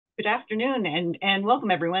Good afternoon and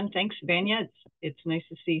welcome everyone. Thanks, Vanya. It's nice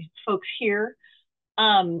to see folks here.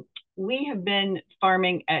 Um, we have been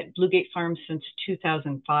farming at Bluegate Farm since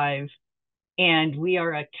 2005, and we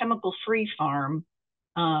are a chemical-free farm,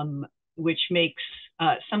 which makes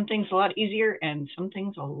some things a lot easier and some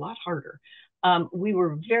things a lot harder. We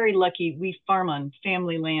were very lucky. We farm on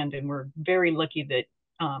family land, and we're very lucky that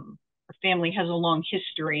our family has a long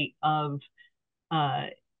history of uh,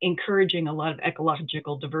 encouraging a lot of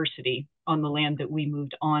ecological diversity on the land that we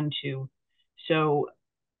moved on to. So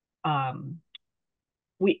um,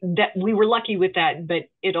 we were lucky with that, but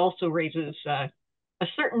it also raises a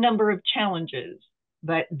certain number of challenges.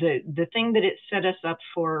 But the thing that it set us up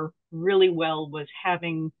for really well was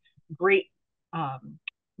having great um,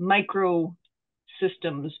 micro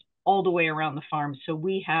systems all the way around the farm. So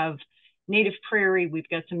we have native prairie, we've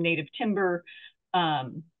got some native timber,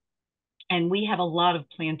 um, and we have a lot of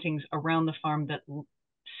plantings around the farm that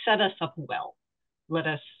set us up well, let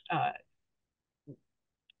us uh,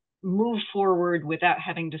 move forward without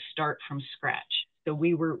having to start from scratch. So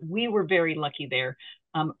we were very lucky there.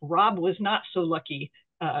 Rob was not so lucky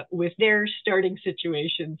with their starting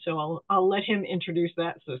situation, so I'll let him introduce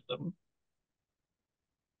that system.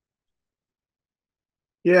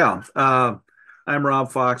 Yeah, I'm Rob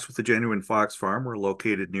Fox with the Genuine Fox Farm. We're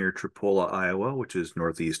located near Tripola, Iowa, which is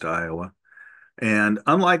northeast Iowa. And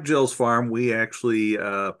unlike Jill's farm, we actually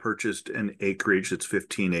purchased an acreage that's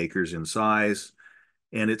 15 acres in size,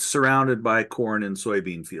 and it's surrounded by corn and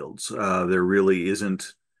soybean fields. There really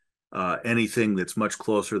isn't anything that's much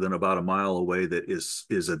closer than about a mile away that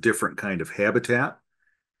is a different kind of habitat.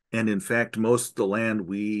 And in fact, most of the land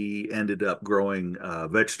we ended up growing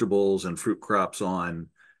vegetables and fruit crops on.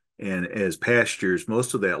 And as pastures,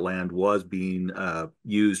 most of that land was being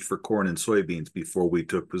used for corn and soybeans before we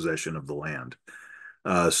took possession of the land.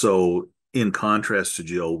 So, in contrast to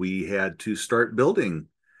Jill, we had to start building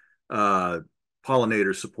uh,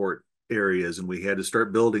 pollinator support areas, and we had to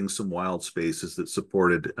start building some wild spaces that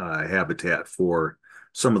supported habitat for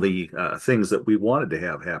some of the things that we wanted to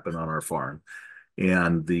have happen on our farm.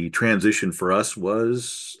 And the transition for us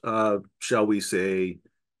was, shall we say,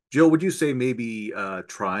 Jill, would you say maybe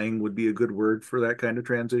trying would be a good word for that kind of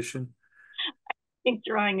transition? I think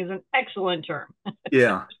drawing is an excellent term.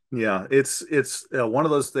 Yeah, yeah. It's one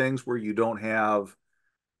of those things where you don't have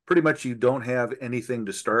pretty much you don't have anything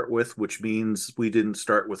to start with, which means we didn't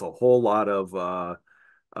start with a whole lot of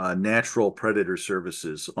natural predator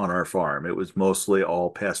services on our farm. It was mostly all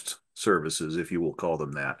pest services, if you will call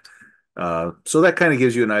them that. So that kind of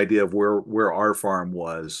gives you an idea of where our farm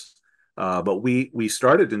was. But we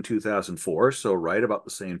started in 2004, so right about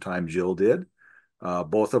the same time Jill did.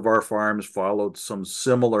 Both of our farms followed some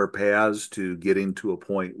similar paths to getting to a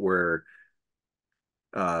point where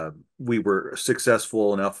we were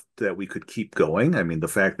successful enough that we could keep going. I mean, the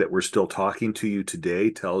fact that we're still talking to you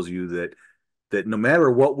today tells you that no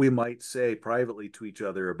matter what we might say privately to each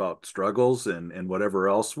other about struggles and whatever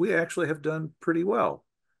else, we actually have done pretty well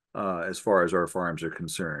as far as our farms are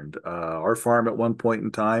concerned. Our farm at one point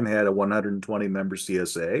in time had a 120 member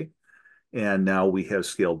CSA, and now we have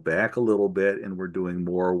scaled back a little bit, and we're doing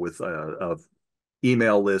more with a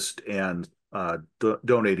email list and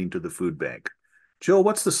donating to the food bank. Jill,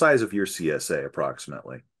 what's the size of your CSA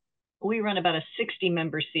approximately? We run about a 60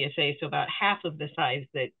 member CSA, so about half of the size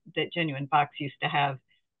that Genuine Fox used to have.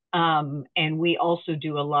 And we also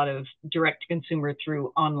do a lot of direct to consumer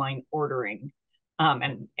through online ordering.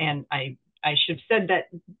 And I should have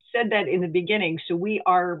said that in the beginning. So we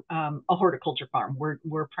are a horticulture farm.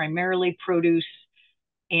 We're primarily produce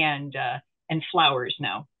and flowers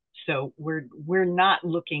now. So we're not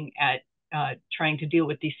looking at trying to deal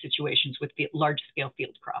with these situations with large scale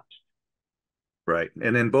field crops. Right.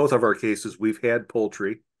 And in both of our cases, we've had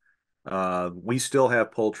poultry. We still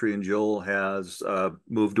have poultry, and Jill has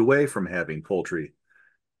moved away from having poultry,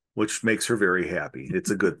 which makes her very happy.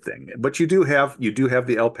 It's a good thing. But you do have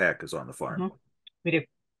the alpacas on the farm. Mm-hmm. We do.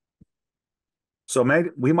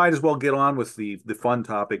 So we might as well get on with the fun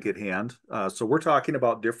topic at hand. So we're talking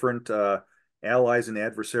about different allies and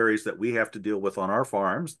adversaries that we have to deal with on our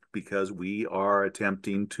farms because we are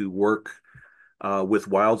attempting to work with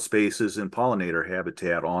wild spaces and pollinator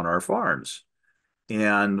habitat on our farms.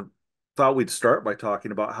 And thought we'd start by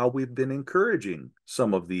talking about how we've been encouraging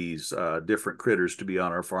some of these different critters to be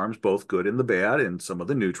on our farms, both good and the bad, and some of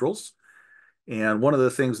the neutrals. And one of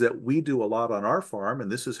the things that we do a lot on our farm,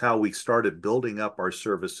 and this is how we started building up our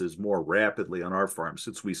services more rapidly on our farm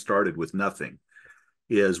since we started with nothing,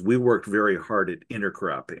 is we worked very hard at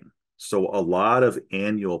intercropping. So a lot of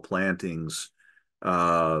annual plantings,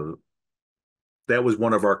 uh, that was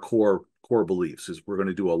one of our core core beliefs is we're going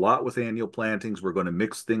to do a lot with annual plantings. We're going to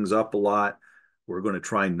mix things up a lot. We're going to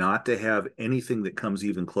try not to have anything that comes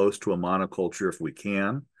even close to a monoculture if we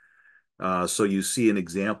can. So you see an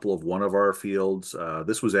example of one of our fields.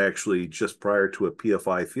 This was actually just prior to a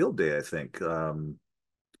PFI field day, I think. I don't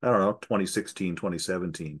know, 2016,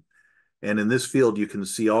 2017. And in this field, you can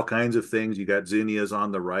see all kinds of things. You got zinnias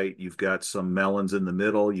on the right. You've got some melons in the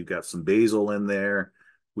middle. You've got some basil in there.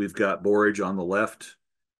 We've got borage on the left.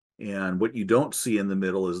 And what you don't see in the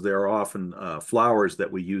middle is there are often flowers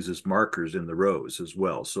that we use as markers in the rows as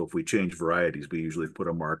well. So if we change varieties, we usually put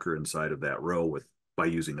a marker inside of that row by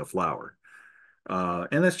using a flower.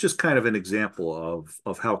 And that's just kind of an example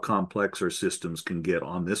of how complex our systems can get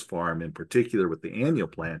on this farm, in particular with the annual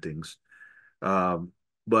plantings.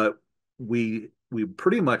 But we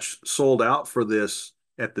pretty much sold out for this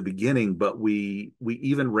at the beginning, but we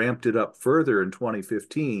even ramped it up further in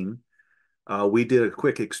 2015. We did a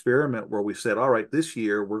quick experiment where we said, all right, this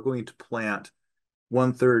year we're going to plant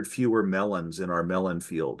 1/3 fewer melons in our melon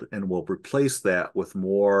field, and we'll replace that with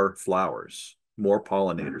more flowers, more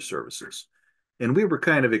pollinator services. And we were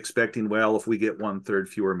kind of expecting, well, if we get 1/3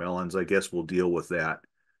 fewer melons, I guess we'll deal with that.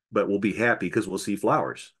 But we'll be happy because we'll see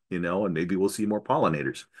flowers, and maybe we'll see more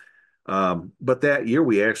pollinators. But that year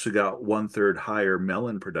we actually got 1/3 higher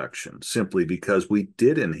melon production simply because we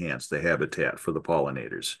did enhance the habitat for the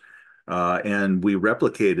pollinators. And we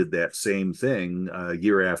replicated that same thing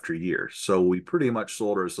year after year. So we pretty much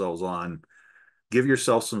sold ourselves on give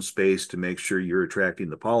yourself some space to make sure you're attracting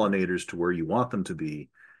the pollinators to where you want them to be.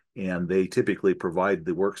 And they typically provide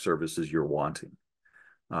the work services you're wanting.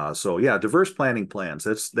 So yeah, diverse planting plans.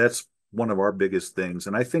 That's one of our biggest things.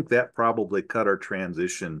 And I think that probably cut our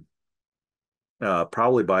transition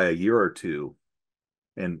probably by a year or two.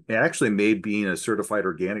 And it actually made being a certified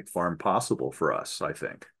organic farm possible for us, I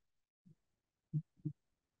think.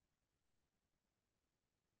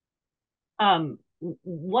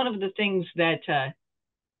 One of the things that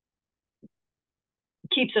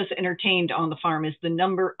keeps us entertained on the farm is the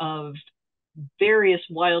number of various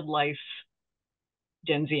wildlife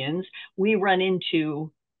denizens we run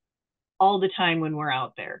into all the time when we're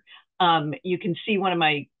out there. You can see one of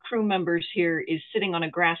my crew members here is sitting on a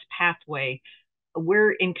grass pathway.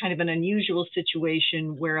 We're in kind of an unusual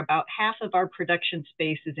situation where about half of our production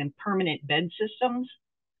space is in permanent bed systems.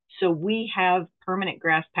 So we have permanent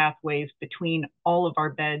grass pathways between all of our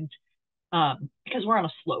beds because we're on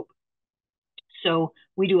a slope. So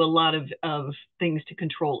we do a lot of things to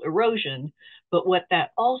control erosion. But what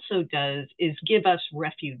that also does is give us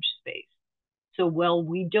refuge space. So while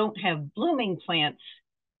we don't have blooming plants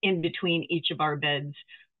in between each of our beds,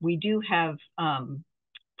 we do have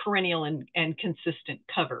perennial and consistent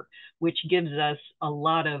cover, which gives us a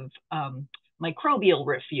lot of microbial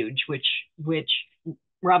refuge, which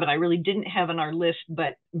Rob and I really didn't have on our list,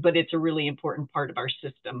 but it's a really important part of our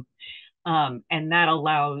system. And that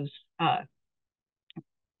allows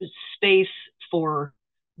space for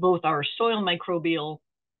both our soil microbial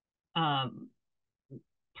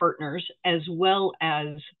partners as well as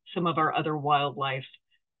some of our other wildlife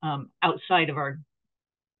outside of our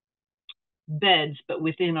beds, but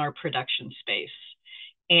within our production space.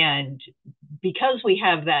 And because we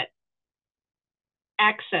have that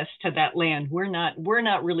access to that land, we're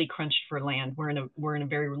not really crunched for land. We're in a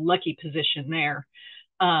very lucky position there.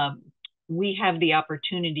 We have the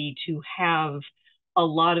opportunity to have a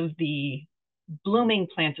lot of the blooming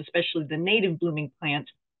plants, especially the native blooming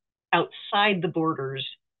plants, outside the borders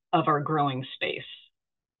of our growing space.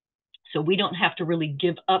 So we don't have to really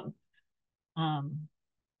give up.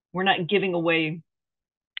 We're not giving away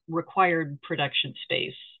required production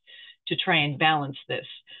space to try and balance this.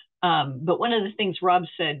 But one of the things Rob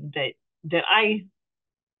said that I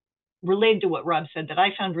related to what Rob said that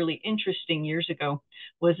I found really interesting years ago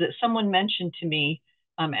was that someone mentioned to me,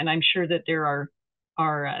 and I'm sure that there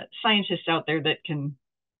are scientists out there that can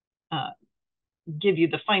give you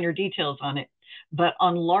the finer details on it, but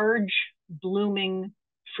on large blooming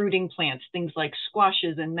fruiting plants, things like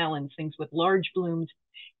squashes and melons, things with large blooms,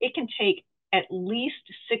 it can take at least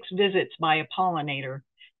 6 visits by a pollinator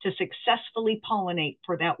to successfully pollinate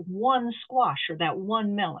for that one squash or that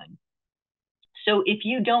one melon. So if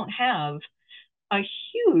you don't have a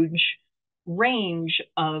huge range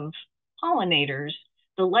of pollinators,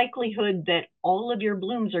 the likelihood that all of your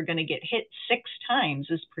blooms are going to get hit 6 times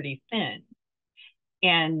is pretty thin.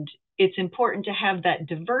 And it's important to have that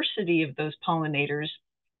diversity of those pollinators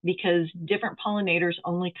because different pollinators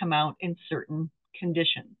only come out in certain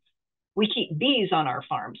conditions. We keep bees on our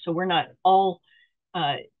farm, so we're not all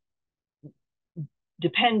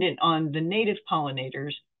dependent on the native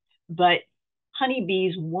pollinators, but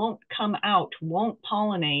honeybees won't come out, won't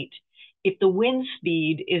pollinate if the wind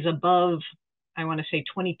speed is above, I want to say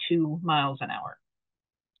 22 miles an hour.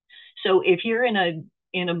 So if you're in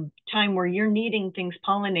a time where you're needing things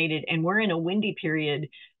pollinated and we're in a windy period,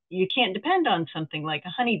 you can't depend on something like a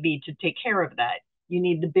honeybee to take care of that. You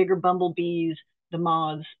need the bigger bumblebees, the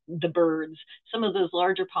moths, the birds, some of those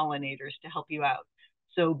larger pollinators to help you out.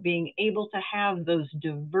 So being able to have those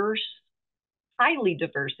diverse, highly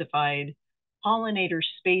diversified pollinator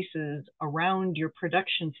spaces around your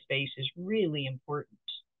production space is really important.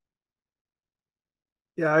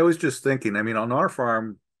 Yeah, I was just thinking, I mean, on our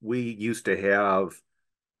farm, we used to have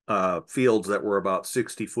fields that were about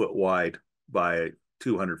 60 foot wide by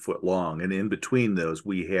 200-foot long. And in between those,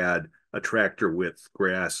 we had a tractor width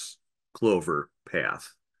grass clover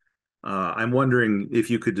path. I'm wondering if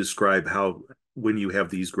you could describe how, when you have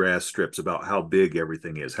these grass strips, about how big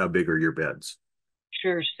everything is. How big are your beds?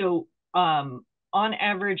 Sure. So on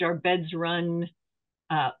average, our beds run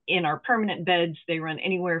in our permanent beds, they run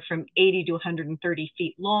anywhere from 80 to 130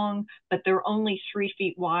 feet long, but they're only 3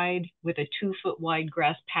 feet wide with a 2 foot wide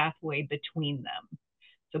grass pathway between them.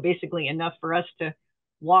 So basically enough for us to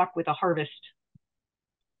walk with a harvest,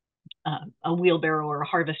 a wheelbarrow or a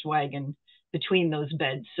harvest wagon between those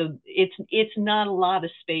beds. So it's not a lot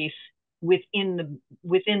of space within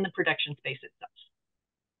the production space itself.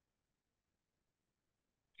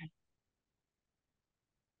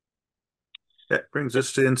 That brings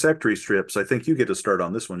us to insectary strips. I think you get to start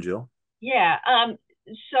on this one, Jill. Yeah.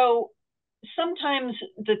 So sometimes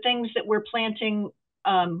the things that we're planting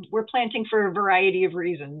for a variety of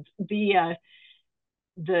reasons. The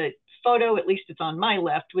photo, at least it's on my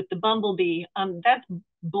left, with the bumblebee, that's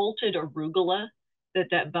bolted arugula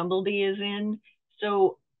that bumblebee is in.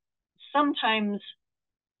 So sometimes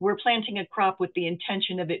we're planting a crop with the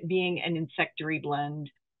intention of it being an insectary blend.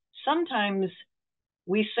 Sometimes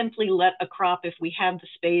we simply let a crop, if we have the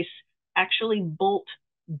space, actually bolt,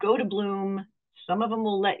 go to bloom. Some of them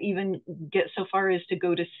will let even get so far as to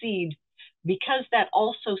go to seed, because that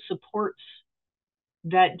also supports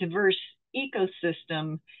that diverse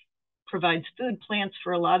ecosystem, provides food plants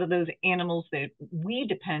for a lot of those animals that we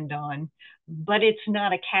depend on, but it's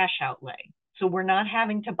not a cash outlay. So we're not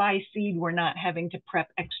having to buy seed. We're not having to prep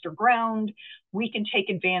extra ground. We can take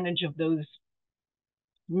advantage of those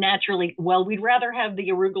naturally. Well, we'd rather have the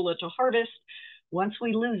arugula to harvest. Once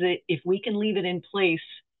we lose it, if we can leave it in place,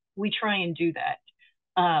 we try and do that.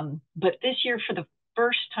 But this year, for the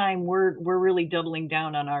first time, we're really doubling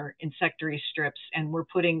down on our insectary strips, and we're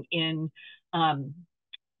putting in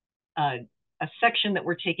a section that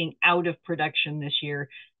we're taking out of production this year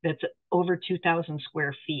that's over 2,000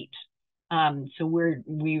 square feet. So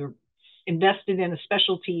we're invested in a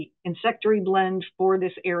specialty insectary blend for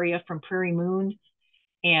this area from Prairie Moon,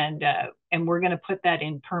 and we're going to put that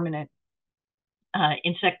in permanent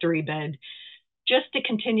insectary bed just to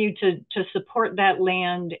continue to support that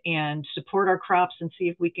land and support our crops and see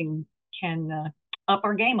if we can up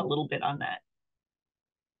our game a little bit on that.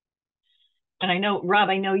 And I know, Rob,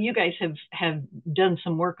 I know you guys have done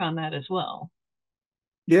some work on that as well.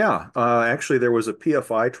 Yeah, actually, there was a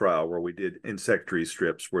PFI trial where we did insectary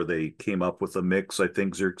strips where they came up with a mix. I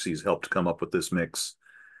think Xerxes helped come up with this mix.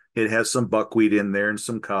 It has some buckwheat in there and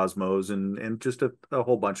some cosmos and just a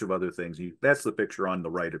whole bunch of other things. That's the picture on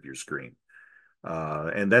the right of your screen.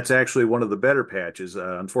 And that's actually one of the better patches.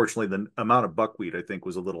 Unfortunately, the amount of buckwheat, I think,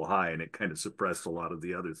 was a little high and it kind of suppressed a lot of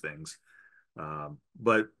the other things.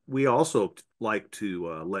 But we also like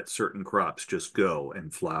to let certain crops just go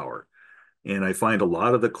and flower. And I find a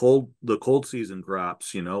lot of the cold season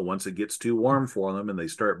crops, once it gets too warm for them and they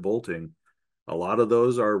start bolting, a lot of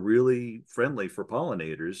those are really friendly for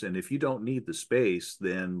pollinators. And if you don't need the space,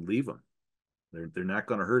 then leave them. They're not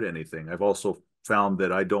going to hurt anything. I've also found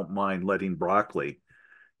that I don't mind letting broccoli.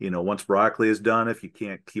 Once broccoli is done, if you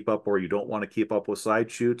can't keep up or you don't want to keep up with side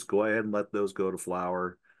shoots, go ahead and let those go to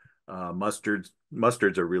flower.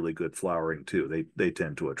 Mustards are really good flowering too. They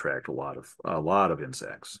tend to attract a lot of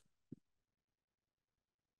insects.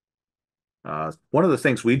 One of the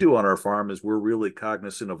things we do on our farm is we're really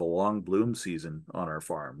cognizant of a long bloom season on our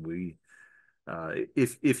farm.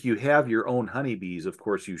 If you have your own honeybees, of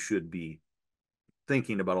course, you should be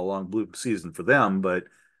thinking about a long bloom season for them, but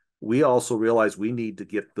we also realize we need to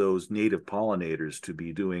get those native pollinators to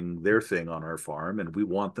be doing their thing on our farm, and we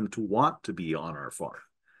want them to want to be on our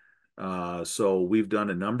farm. So we've done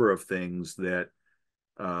a number of things that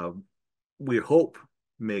we hope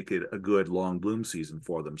make it a good long bloom season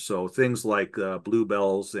for them. So things like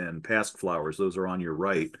bluebells and pasque flowers, those are on your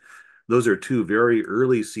right. Those are two very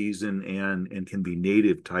early season and can be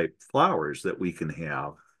native type flowers that we can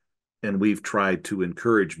have. and we've tried to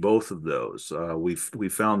encourage both of those. We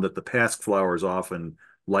found that the pasque flowers often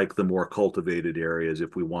like the more cultivated areas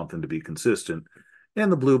if we want them to be consistent,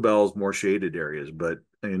 and the bluebells more shaded areas. But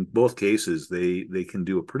in both cases, they can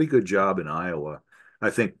do a pretty good job in Iowa. I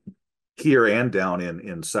think here and down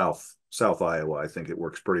in South Iowa, I think it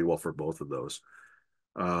works pretty well for both of those.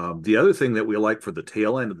 The other thing that we like for the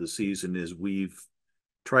tail end of the season is we've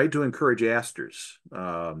tried to encourage asters.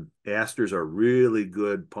 Asters are really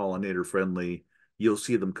good pollinator friendly. You'll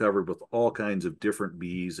see them covered with all kinds of different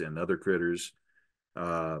bees and other critters.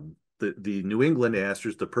 The New England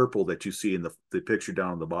asters, the purple that you see in the picture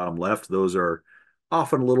down on the bottom left, those are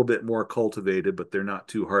often a little bit more cultivated, but they're not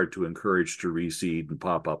too hard to encourage to reseed and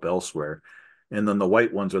pop up elsewhere. And then the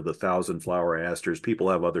white ones are the thousand flower asters. People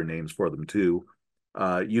have other names for them too.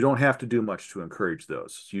 You don't have to do much to encourage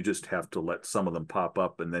those. You just have to let some of them pop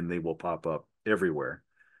up, and then they will pop up everywhere.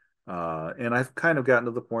 And I've kind of gotten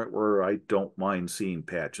to the point where I don't mind seeing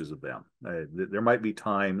patches of them. There might be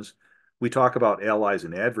times we talk about allies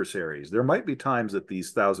and adversaries. There might be times that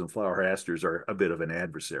these thousand flower asters are a bit of an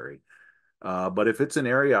adversary. But if it's an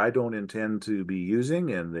area I don't intend to be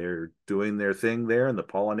using and they're doing their thing there and the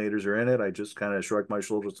pollinators are in it, I just kind of shrug my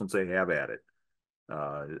shoulders and say, have at it.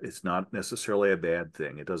 It's not necessarily a bad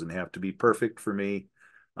thing. It doesn't have to be perfect for me,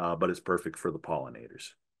 but it's perfect for the pollinators.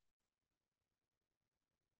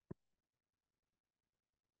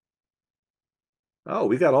 Oh,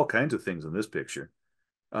 we got all kinds of things in this picture.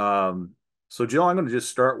 Um, so, Jill, I'm going to just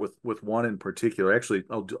start with one in particular. Actually,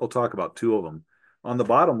 I'll talk about two of them. On the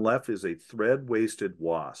bottom left is a thread-waisted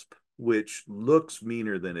wasp, which looks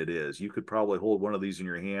meaner than it is. You could probably hold one of these in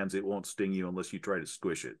your hands. It won't sting you unless you try to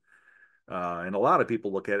squish it. And a lot of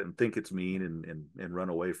people look at it and think it's mean and run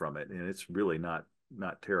away from it, and it's really not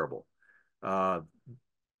terrible. Uh,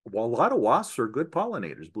 well, a lot of wasps are good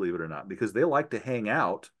pollinators, believe it or not, because they like to hang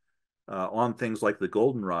out on things like the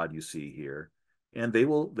goldenrod you see here, and they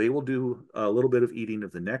will do a little bit of eating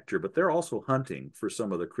of the nectar, but they're also hunting for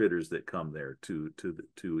some of the critters that come there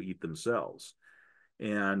to eat themselves.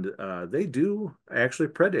 And they do actually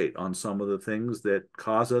predate on some of the things that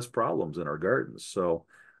cause us problems in our gardens. So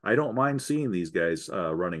I don't mind seeing these guys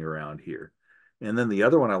running around here. And then the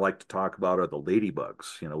other one I like to talk about are the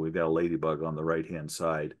ladybugs. You know, we've got a ladybug on the right-hand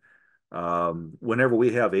side. Whenever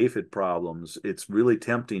we have aphid problems, it's really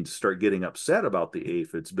tempting to start getting upset about the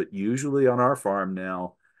aphids. But usually on our farm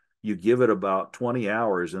now, you give it about 20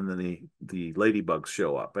 hours and then the ladybugs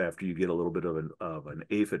show up after you get a little bit of an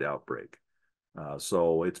aphid outbreak.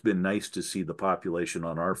 So it's been nice to see the population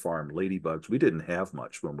on our farm, ladybugs. We didn't have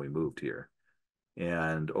much when we moved here.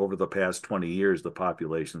 And over the past 20 years, the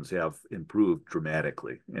populations have improved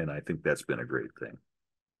dramatically. And I think that's been a great thing.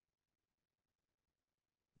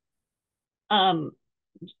 Um,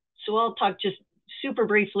 so I'll talk just super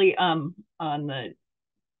briefly. On the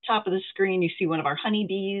top of the screen, you see one of our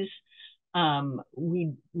honeybees.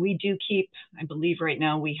 We do keep, I believe right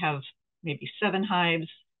now we have maybe 7 hives.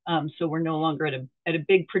 So we're no longer at a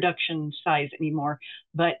big production size anymore.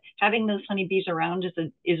 But having those honeybees around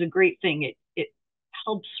is a great thing. It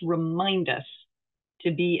helps remind us to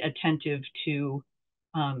be attentive to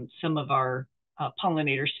some of our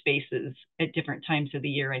pollinator spaces at different times of the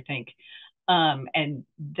year, I think. And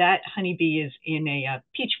that honeybee is in a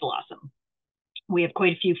peach blossom. We have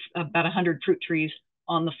quite a few, about 100 fruit trees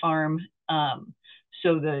on the farm.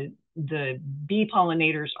 So the bee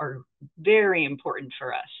pollinators are very important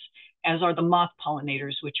for us, as are the moth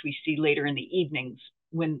pollinators, which we see later in the evenings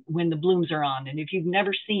when the blooms are on. And if you've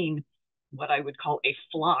never seen what I would call a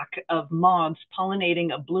flock of moths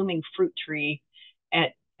pollinating a blooming fruit tree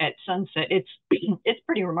at sunset, it's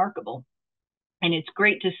pretty remarkable. And it's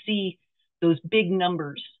great to see those big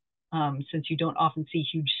numbers, since you don't often see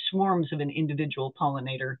huge swarms of an individual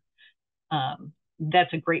pollinator.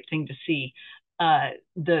 That's a great thing to see.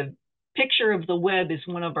 The picture of the web is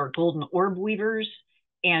one of our golden orb weavers,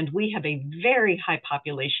 and we have a very high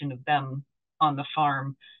population of them on the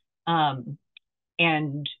farm.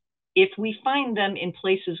 And if we find them in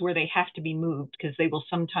places where they have to be moved, because they will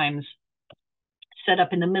sometimes set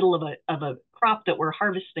up in the middle of a crop that we're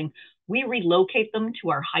harvesting, we relocate them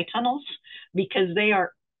to our high tunnels because they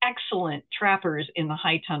are excellent trappers in the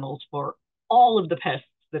high tunnels for all of the pests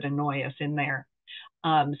that annoy us in there.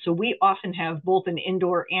 So we often have both an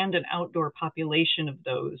indoor and an outdoor population of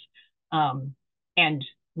those. And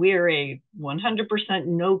we're a 100%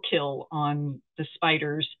 no-kill on the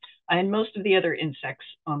spiders and most of the other insects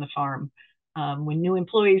on the farm. When new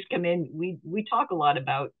employees come in, we talk a lot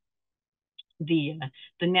about the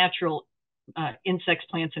natural insects,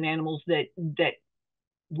 plants, and animals that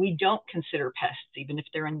we don't consider pests, even if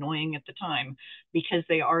they're annoying at the time, because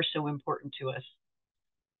they are so important to us.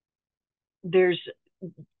 There's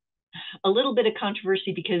a little bit of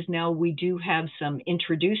controversy because now we do have some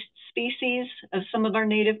introduced species of some of our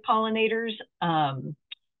native pollinators.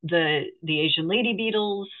 The Asian lady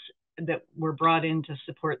beetles that were brought in to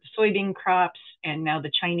support the soybean crops, and now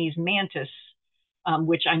the Chinese mantis,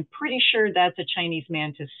 which I'm pretty sure that's a Chinese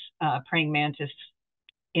mantis, praying mantis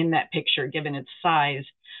in that picture, given its size.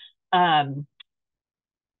 Um,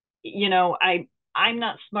 you know, I'm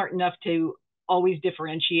not smart enough to always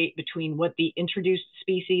differentiate between what the introduced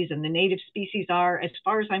species and the native species are. As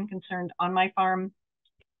far as I'm concerned, on my farm,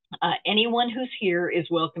 anyone who's here is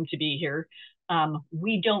welcome to be here.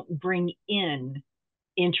 We don't bring in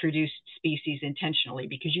introduced species intentionally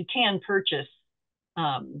because you can purchase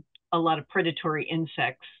a lot of predatory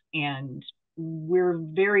insects, and we're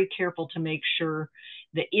very careful to make sure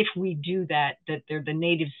that if we do that, that they're the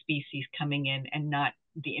native species coming in and not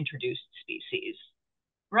the introduced species.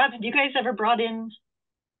 Rob, have you guys ever brought in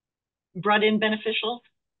beneficials?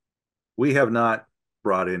 We have not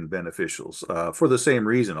brought in beneficials for the same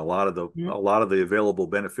reason. Mm-hmm. A lot of the available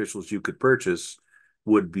beneficials you could purchase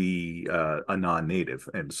would be a non-native,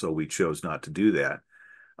 and so we chose not to do that.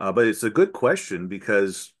 But it's a good question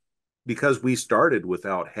because we started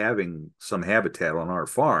without having some habitat on our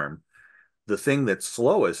farm. The thing that's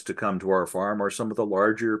slowest to come to our farm are some of the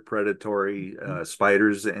larger predatory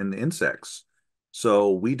spiders and insects.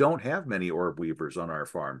 So we don't have many orb weavers on our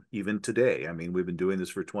farm, even today. I mean, we've been doing this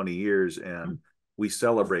for 20 years, and we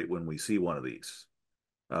celebrate when we see one of these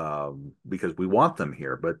because we want them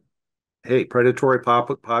here. But hey, predatory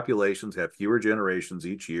populations have fewer generations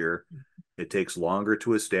each year. It takes longer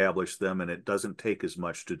to establish them, and it doesn't take as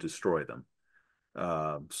much to destroy them.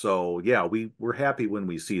 So yeah, we're happy when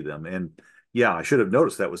we see them. And yeah, I should have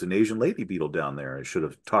noticed that was an Asian lady beetle down there. I should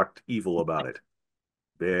have talked evil about it.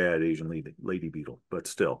 Bad Asian lady beetle, but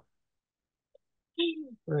still.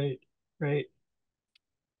 Right, right.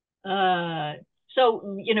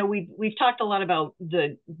 So you know, we've talked a lot about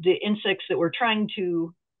the insects that we're trying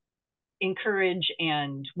to encourage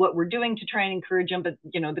and what we're doing to try and encourage them. But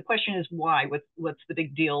you know, the question is why? What's the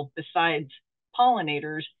big deal besides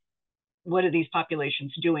pollinators? What are these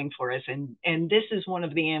populations doing for us? And this is one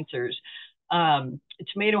of the answers.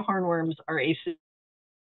 Tomato hornworms are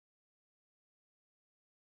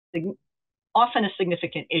often a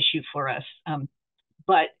significant issue for us,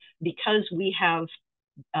 but because we have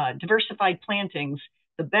diversified plantings,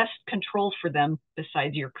 the best control for them,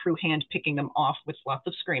 besides your crew hand picking them off with lots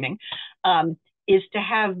of screaming, is to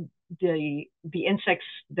have the insects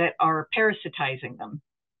that are parasitizing them.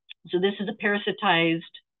 So this is a parasitized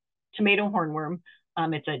tomato hornworm.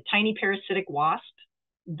 It's a tiny parasitic wasp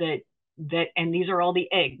and these are all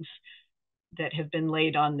the eggs that have been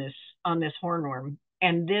laid on this hornworm.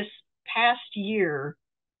 And this past year,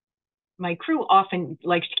 my crew often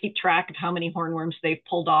likes to keep track of how many hornworms they've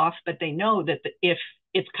pulled off, but they know that if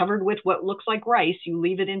it's covered with what looks like rice, you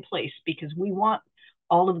leave it in place because we want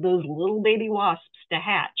all of those little baby wasps to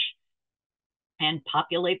hatch and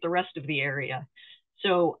populate the rest of the area.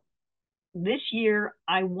 So this year,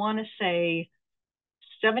 I want to say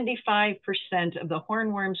 75% of the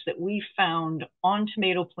hornworms that we found on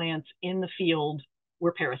tomato plants in the field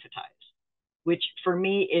were parasitized, which for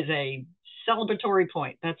me is a celebratory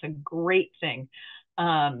point. That's a great thing,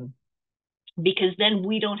 because then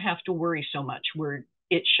we don't have to worry so much.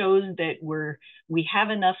 It shows that we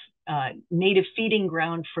have enough native feeding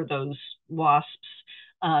ground for those wasps.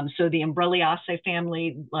 So the Umbrelliaceae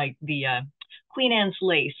family, like the Queen Anne's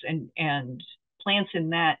lace and plants in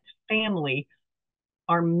that family,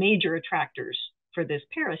 are major attractors for this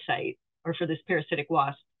parasite or for this parasitic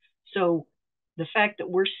wasp. So the fact that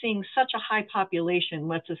we're seeing such a high population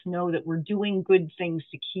lets us know that we're doing good things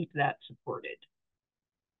to keep that supported.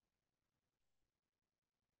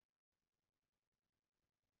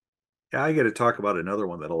 Yeah, I got to talk about another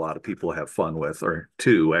one that a lot of people have fun with, or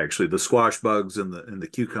two actually, the squash bugs and the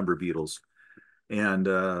cucumber beetles. And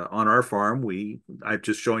on our farm, I've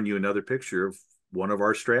just shown you another picture of one of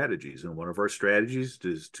our strategies, and one of our strategies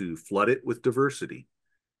is to flood it with diversity.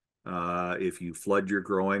 If you flood your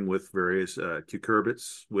growing with various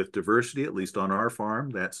cucurbits with diversity, at least on our farm,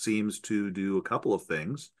 that seems to do a couple of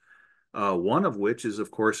things. One of which is,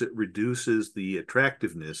 of course, it reduces the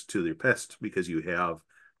attractiveness to the pest because you have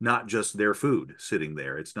not just their food sitting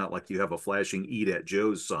there. It's not like you have a flashing "Eat at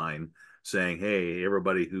Joe's" sign saying, "Hey,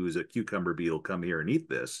 everybody who's a cucumber beetle, come here and eat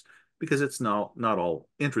this," because it's not all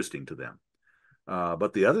interesting to them.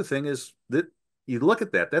 But the other thing is that you look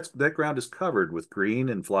at that ground is covered with green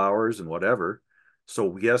and flowers and whatever.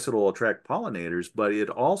 So yes, it'll attract pollinators, but it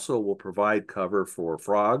also will provide cover for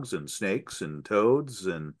frogs and snakes and toads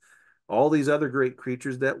and all these other great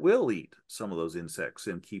creatures that will eat some of those insects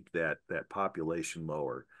and keep that population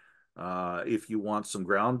lower. If you want some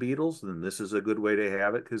ground beetles, then this is a good way to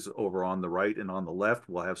have it because over on the right and on the left,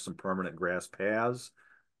 we'll have some permanent grass paths,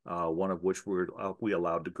 one of which we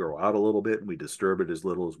allowed to grow out a little bit and we disturb it as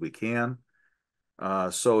little as we can.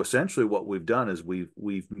 So essentially, what we've done is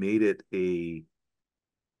we've made it a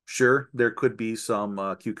sure there could be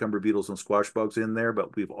some cucumber beetles and squash bugs in there,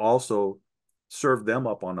 but we've also served them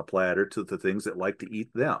up on a platter to the things that like to eat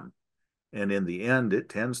them. And in the end, it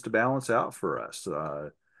tends to balance out for us.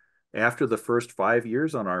 After the first 5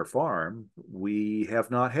 years on our farm, we have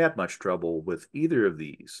not had much trouble with either of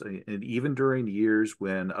these. And even during years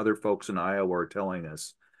when other folks in Iowa are telling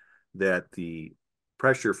us that the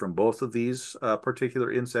pressure from both of these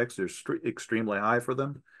particular insects is extremely high for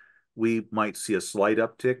them, we might see a slight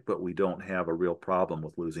uptick, but we don't have a real problem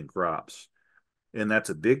with losing crops. And that's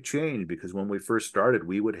a big change because when we first started,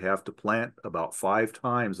 we would have to plant about 5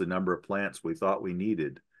 times the number of plants we thought we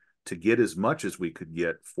needed to get as much as we could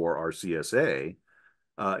get for our CSA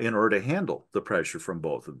in order to handle the pressure from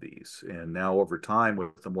both of these. And now over time,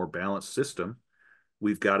 with a more balanced system,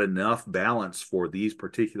 we've got enough balance for these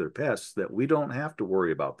particular pests that we don't have to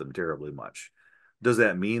worry about them terribly much. Does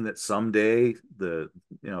that mean that someday the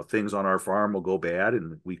things on our farm will go bad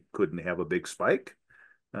and we couldn't have a big spike?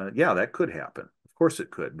 Yeah, that could happen. Of course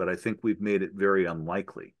it could, but I think we've made it very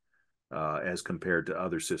unlikely as compared to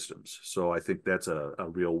other systems. So I think that's a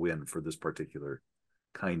real win for this particular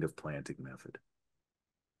kind of planting method.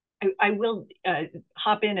 I will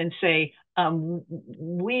hop in and say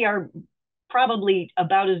we are probably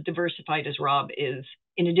about as diversified as Rob is,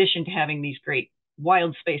 in addition to having these great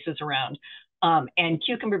wild spaces around. And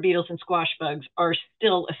cucumber beetles and squash bugs are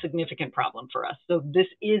still a significant problem for us. So this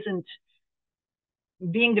isn't,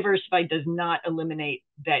 being diversified does not eliminate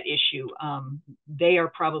that issue. They are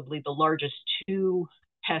probably the largest two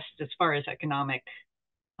pests as far as economic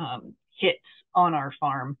hits on our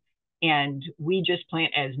farm. And we just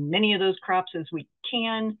plant as many of those crops as we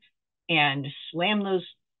can and slam those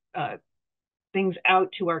things out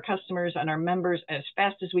to our customers and our members as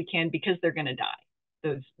fast as we can because they're going to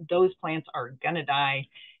die. Those plants are going to die.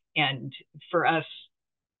 And for us,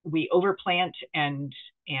 we overplant and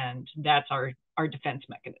that's our defense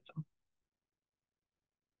mechanism.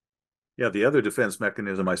 Yeah, the other defense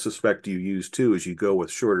mechanism I suspect you use too is you go with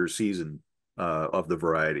shorter season of the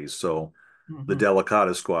varieties. So the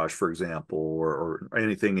delicata squash, for example, or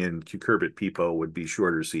anything in cucurbit pepo would be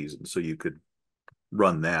shorter season. So you could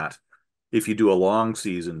run that. If you do a long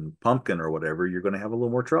season pumpkin or whatever, you're going to have a little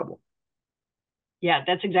more trouble. Yeah,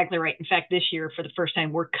 that's exactly right. In fact, this year, for the first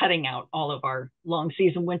time, we're cutting out all of our long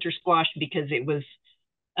season winter squash because it was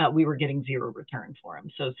we were getting zero return for them.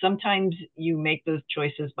 So sometimes you make those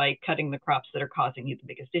choices by cutting the crops that are causing you the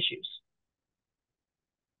biggest issues.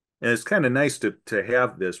 And it's kind of nice to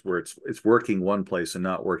have this where it's working one place and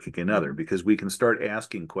not working another because we can start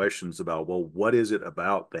asking questions about, well, what is it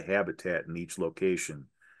about the habitat in each location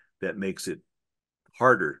that makes it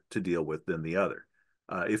harder to deal with than the other?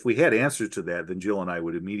 If we had answers to that, then Jill and I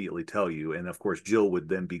would immediately tell you. And of course, Jill would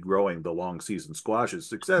then be growing the long season squashes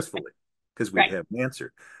successfully because we'd have an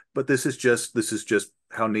answer. But this is just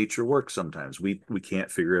how nature works sometimes. We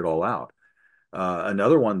can't figure it all out.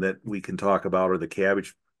 Another one that we can talk about are the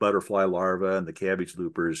cabbage butterfly larvae and the cabbage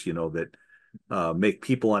loopers, that make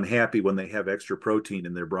people unhappy when they have extra protein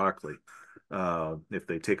in their broccoli. If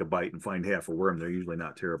they take a bite and find half a worm, they're usually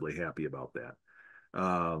not terribly happy about that.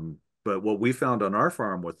 But what we found on our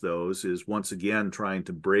farm with those is once again trying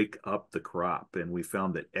to break up the crop. And we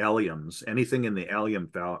found that alliums, anything in the allium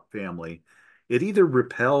family, it either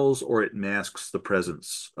repels or it masks the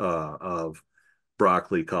presence of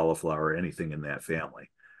broccoli, cauliflower, anything in that family.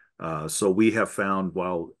 So we have found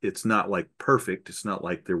while it's not like perfect, it's not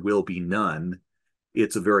like there will be none,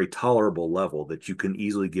 it's a very tolerable level that you can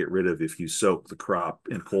easily get rid of if you soak the crop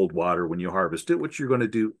in cold water when you harvest it, which you're going to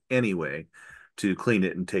do anyway to clean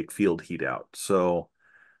it and take field heat out. So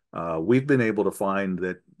we've been able to find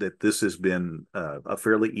that this has been a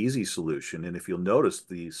fairly easy solution. And if you'll notice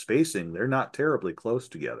the spacing, they're not terribly close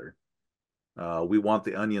together. We want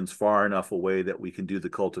the onions far enough away that we can do the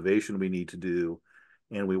cultivation we need to do.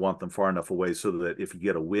 And we want them far enough away so that if you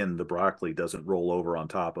get a wind, the broccoli doesn't roll over on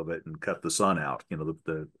top of it and cut the sun out.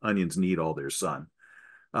 The onions need all their sun.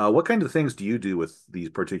 What kind of things do you do with these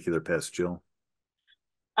particular pests, Jill?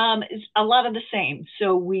 It's a lot of the same.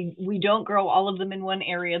 So we don't grow all of them in one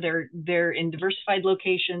area. They're in diversified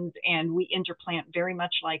locations, and we interplant very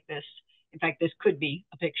much like this. In fact, this could be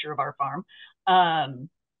a picture of our farm.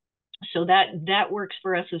 So that works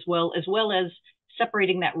for us as well as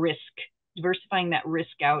separating that risk, diversifying that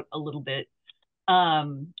risk out a little bit.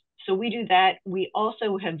 So we do that. We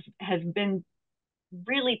also have been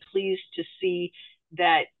really pleased to see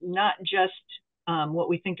that not just what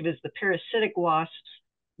we think of as the parasitic wasps,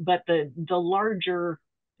 but the larger,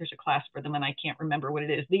 there's a class for them and I can't remember what it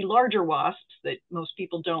is, the larger wasps that most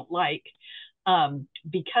people don't like,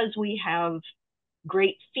 because we have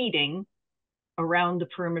great feeding around the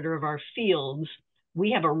perimeter of our fields,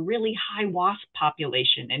 we have a really high wasp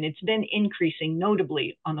population, and it's been increasing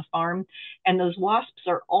notably on the farm. And those wasps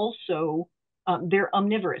are also, they're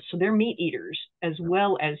omnivorous, so they're meat eaters as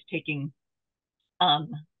well as taking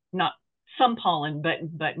not some pollen,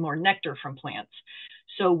 but more nectar from plants.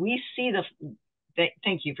 So we see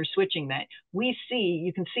thank you for switching that.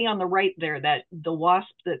 You can see on the right there that the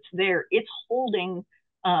wasp that's there, it's holding,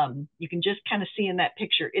 you can just kind of see in that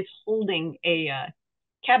picture, it's holding a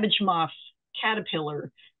cabbage moth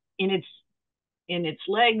caterpillar in its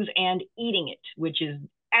legs and eating it, which is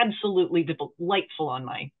absolutely delightful on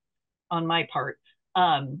my part.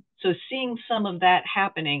 So seeing some of that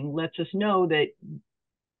happening lets us know that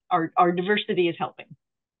our diversity is helping.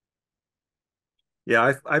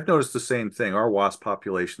 Yeah, I've noticed the same thing. Our wasp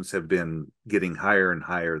populations have been getting higher and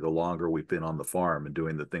higher the longer we've been on the farm and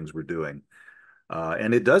doing the things we're doing.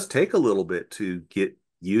 And it does take a little bit to get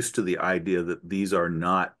used to the idea that these are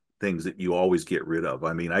not things that you always get rid of.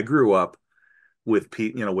 I mean, I grew up with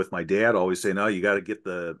with my dad always saying, "No, you got to get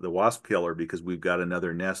the wasp killer because we've got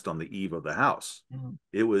another nest on the eve of the house." Mm-hmm.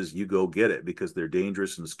 It was you go get it because they're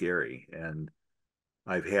dangerous and scary. And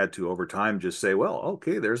I've had to over time just say, well,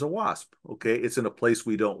 okay, there's a wasp. Okay, it's in a place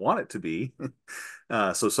we don't want it to be.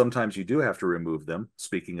 So sometimes you do have to remove them.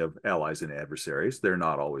 Speaking of allies and adversaries, they're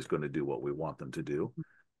not always going to do what we want them to do.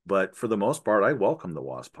 But for the most part, I welcome the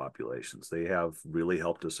wasp populations. They have really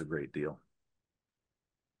helped us a great deal.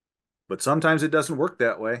 But sometimes it doesn't work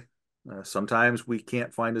that way. Sometimes we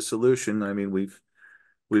can't find a solution. I mean, we've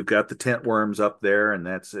got the tent worms up there, and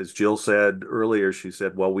that's, as Jill said earlier, she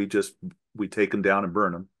said, well, we take them down and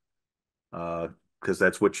burn them because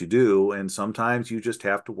that's what you do. And sometimes you just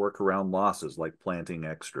have to work around losses, like planting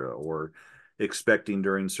extra or expecting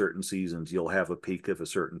during certain seasons you'll have a peak of a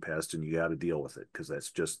certain pest and you got to deal with it because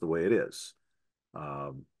that's just the way it is.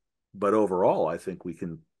 But overall, I think we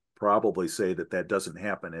can probably say that doesn't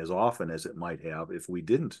happen as often as it might have if we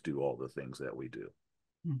didn't do all the things that we do.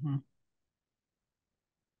 Mm-hmm.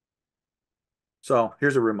 So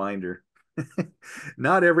here's a reminder.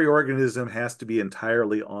 Not every organism has to be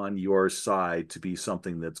entirely on your side to be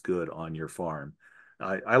something that's good on your farm.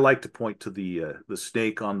 I like to point to the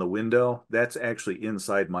snake on the window. That's actually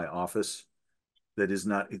inside my office. That is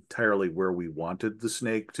not entirely where we wanted the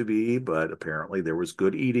snake to be, but apparently there was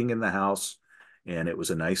good eating in the house, and it was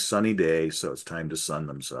a nice sunny day, so it's time to sun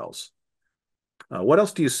themselves. What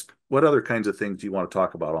other kinds of things do you want to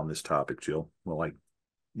talk about on this topic, Jill? While I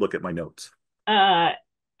look at my notes.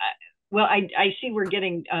 Well, I see we're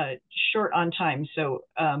getting short on time, so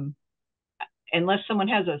unless someone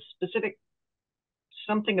has a specific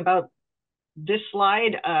something about this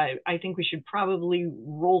slide, I think we should probably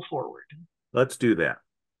roll forward. Let's do that.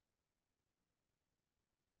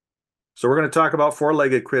 So we're going to talk about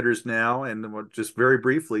four-legged critters now, and just very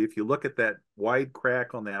briefly, if you look at that wide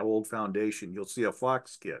crack on that old foundation, you'll see a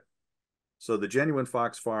fox kit. So the Genuine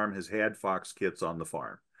Fox Farm has had fox kits on the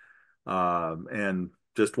farm. And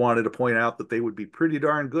just wanted to point out that they would be pretty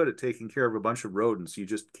darn good at taking care of a bunch of rodents. You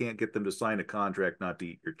just can't get them to sign a contract not to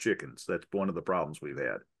eat your chickens. That's one of the problems we've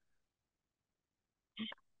had.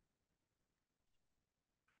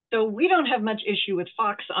 So we don't have much issue with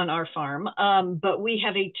fox on our farm, but we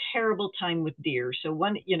have a terrible time with deer. So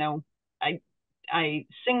I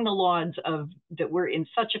sing the lauds of that we're in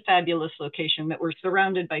such a fabulous location, that we're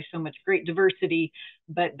surrounded by so much great diversity,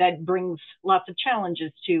 but that brings lots of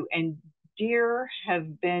challenges too. And deer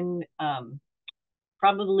have been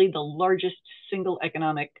probably the largest single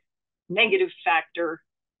economic negative factor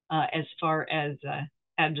as far as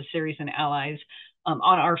adversaries and allies on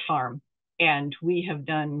our farm. And we have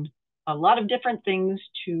done a lot of different things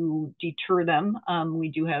to deter them. We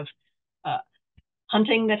do have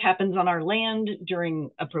hunting that happens on our land during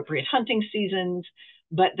appropriate hunting seasons.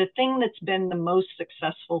 But the thing that's been the most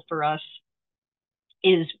successful for us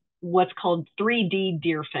is what's called 3D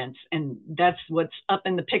deer fence. And that's what's up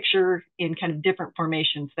in the picture in kind of different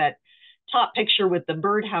formations. That top picture with the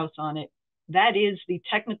birdhouse on it, that is the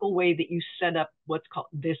technical way that you set up what's called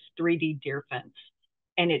this 3D deer fence.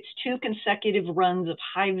 And it's 2 consecutive runs of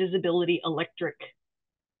high visibility electric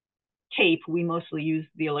tape. We mostly use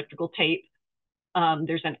the electrical tape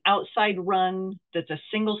There's an outside run that's a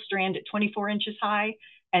single strand at 24 inches high,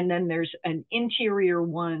 and then there's an interior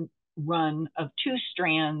one run of two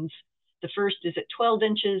strands. The first is at 12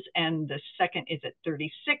 inches and the second is at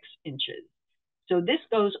 36 inches. So this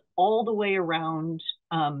goes all the way around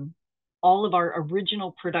all of our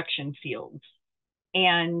original production fields.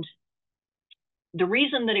 And the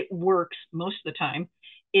reason that it works most of the time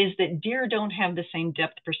is that deer don't have the same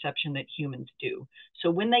depth perception that humans do.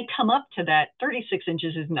 So when they come up to that, 36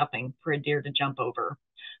 inches is nothing for a deer to jump over.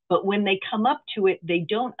 But when they come up to it, they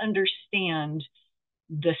don't understand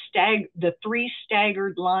the three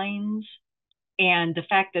staggered lines and the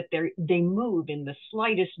fact that they move in the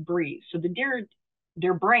slightest breeze. So the deer,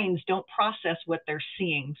 their brains don't process what they're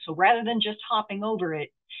seeing. So rather than just hopping over it,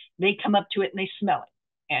 they come up to it and they smell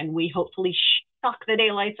it. And we hopefully shock the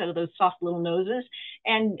daylights out of those soft little noses,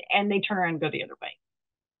 and they turn around and go the other way.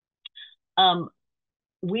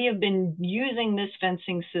 We have been using this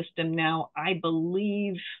fencing system now, I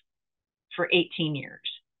believe, for 18 years.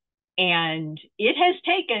 And it has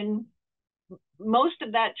taken most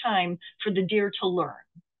of that time for the deer to learn.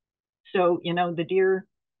 So, the deer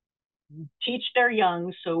teach their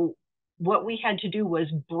young. So what we had to do was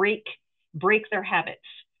break their habits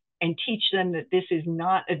and teach them that this is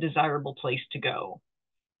not a desirable place to go.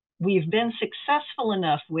 We've been successful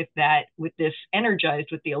enough with that, with this energized,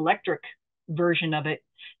 with the electric version of it,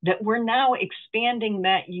 that we're now expanding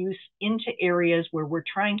that use into areas where we're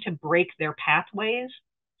trying to break their pathways.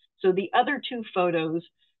 So the other two photos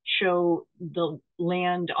show the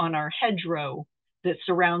land on our hedgerow that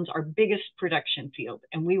surrounds our biggest production field.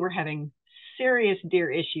 And we were having serious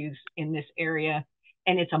deer issues in this area,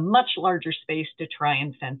 and it's a much larger space to try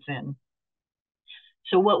and fence in.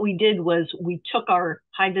 So what we did was we took our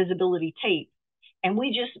high visibility tape and we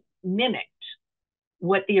just mimicked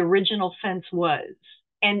what the original fence was.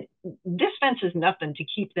 And this fence is nothing to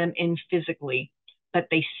keep them in physically, but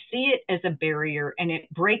they see it as a barrier and it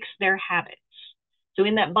breaks their habits. So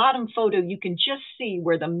in that bottom photo, you can just see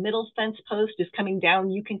where the middle fence post is coming down.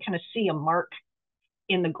 You can kind of see a mark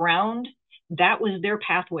in the ground. That was their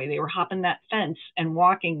pathway. They were hopping that fence and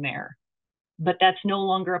walking there. But that's no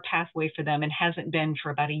longer a pathway for them and hasn't been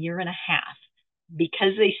for about a year and a half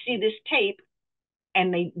because they see this tape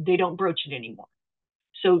and they don't broach it anymore.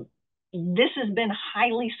 So this has been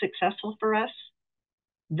highly successful for us.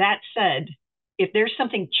 That said, if there's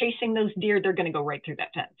something chasing those deer, they're going to go right through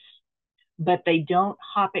that fence. But they don't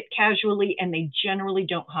hop it casually, and they generally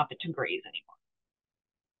don't hop it to graze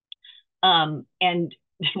anymore. And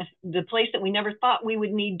the place that we never thought we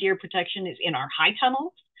would need deer protection is in our high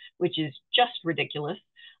tunnels, which is just ridiculous.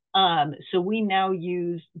 So we now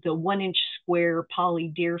use the 1-inch square poly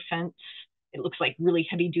deer fence. It looks like really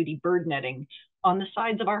heavy duty bird netting on the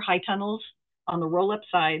sides of our high tunnels, on the roll up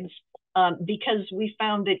sides, because we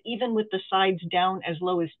found that even with the sides down as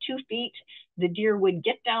low as 2 feet, the deer would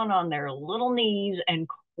get down on their little knees and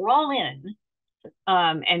crawl in.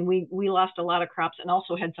 And we lost a lot of crops and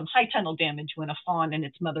also had some high tunnel damage when a fawn and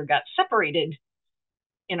its mother got separated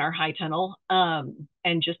in our high tunnel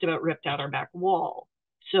and just about ripped out our back wall.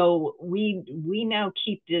 So we now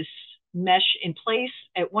keep this mesh in place.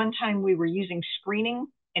 At one time we were using screening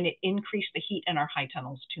and it increased the heat in our high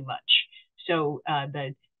tunnels too much. So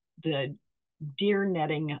the deer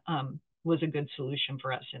netting was a good solution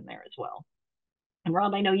for us in there as well. And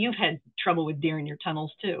Rob, I know you've had trouble with deer in your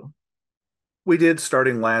tunnels too. We did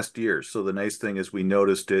starting last year. So the nice thing is we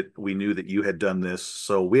noticed it. We knew that you had done this.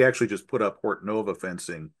 So we actually just put up Hort Nova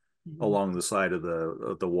fencing along the side of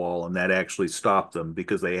the wall, and that actually stopped them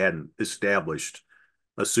because they hadn't established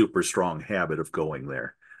a super strong habit of going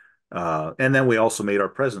there. And then we also made our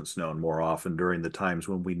presence known more often during the times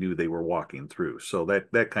when we knew they were walking through. So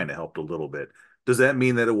that kind of helped a little bit. Does that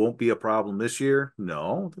mean that it won't be a problem this year?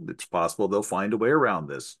 No, it's possible they'll find a way around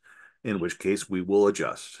this, in which case we will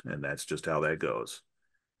adjust. And that's just how that goes.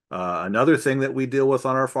 Another thing that we deal with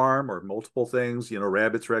on our farm, or multiple things,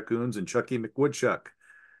 rabbits, raccoons, and Chucky McWoodchuck.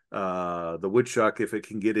 The woodchuck, if it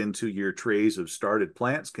can get into your trays of started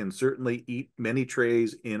plants, can certainly eat many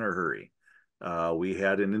trays in a hurry. We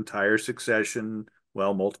had an entire succession,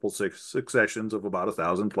 multiple successions of about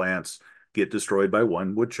 1,000 plants get destroyed by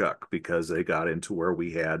one woodchuck because they got into where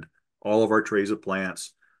we had all of our trays of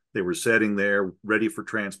plants. They were sitting there ready for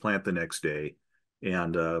transplant the next day,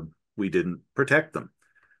 and we didn't protect them.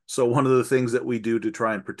 So one of the things that we do to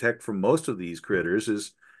try and protect from most of these critters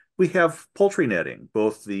is we have poultry netting,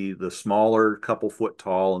 both the smaller couple foot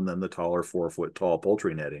tall and then the taller 4-foot tall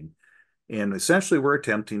poultry netting. And essentially we're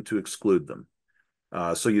attempting to exclude them.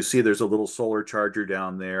 So you see there's a little solar charger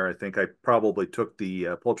down there. I think I probably took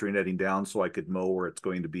the poultry netting down so I could mow where it's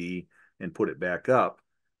going to be and put it back up.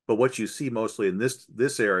 But what you see mostly in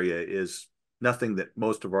this area is nothing that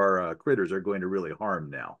most of our critters are going to really harm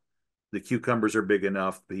now. The cucumbers are big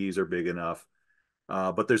enough, peas are big enough.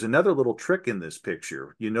 But there's another little trick in this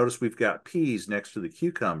picture. You notice we've got peas next to the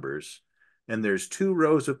cucumbers, and there's 2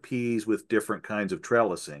 rows of peas with different kinds of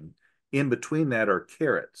trellising. In between that are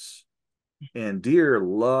carrots. And deer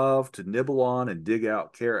love to nibble on and dig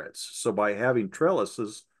out carrots. So by having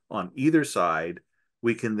trellises on either side,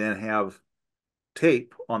 we can then have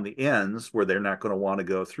tape on the ends where they're not going to want to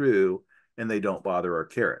go through, and they don't bother our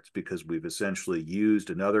carrots because we've essentially used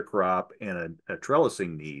another crop and a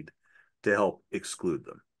trellising need to help exclude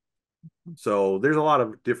them. So there's a lot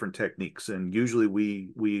of different techniques, and usually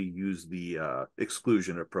we use the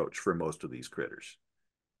exclusion approach for most of these critters.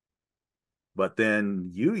 But then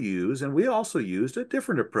you use, and we also used a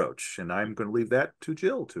different approach, and I'm going to leave that to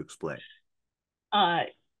Jill to explain. Uh,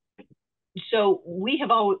 so we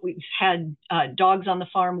have always had dogs on the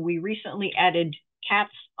farm. We recently added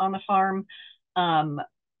cats on the farm.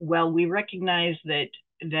 Well, we recognize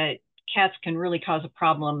that cats can really cause a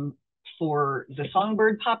problem for the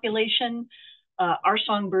songbird population. Our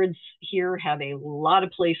songbirds here have a lot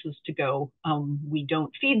of places to go. We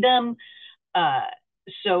don't feed them.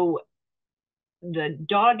 So the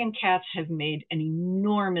dog and cats have made an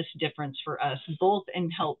enormous difference for us, both in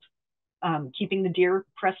help keeping the deer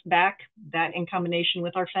pressed back, that in combination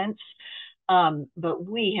with our fence. But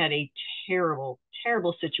we had a terrible,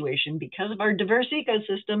 terrible situation because of our diverse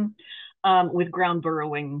ecosystem with ground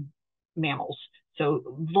burrowing mammals. So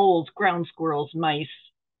voles, ground squirrels, mice,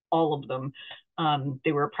 all of them.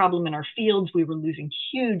 They were a problem in our fields. We were losing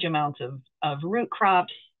huge amounts of root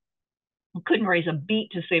crops. We couldn't raise a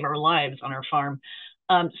beet to save our lives on our farm.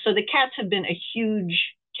 So the cats and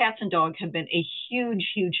dogs have been a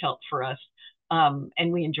huge, huge help for us.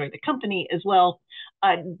 And we enjoy the company as well.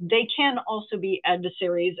 They can also be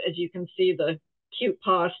adversaries, as you can see the cute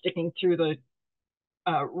paw sticking through the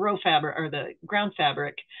row fabric or the ground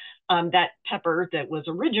fabric. That pepper that was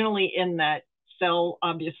originally in that cell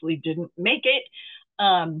obviously didn't make it.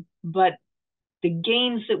 But the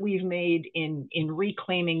gains that we've made in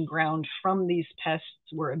reclaiming ground from these pests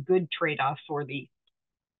were a good trade-off for the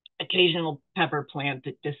occasional pepper plant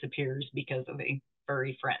that disappears because of a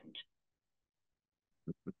furry friend.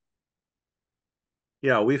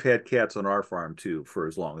 Yeah, we've had cats on our farm too for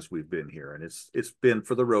as long as we've been here, and it's been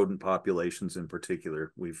for the rodent populations in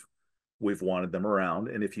particular. We've wanted them around,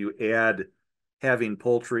 and if you add having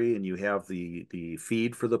poultry and you have the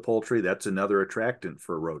feed for the poultry, that's another attractant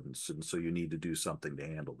for rodents, and so you need to do something to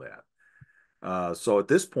handle that. So at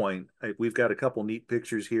this point, we've got a couple neat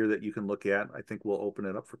pictures here that you can look at. I think we'll open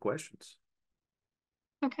it up for questions.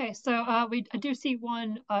 Okay, so I do see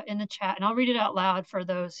one in the chat, and I'll read it out loud for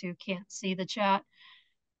those who can't see the chat.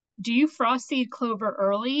 Do you frost seed clover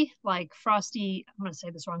early, like frosty, I'm going to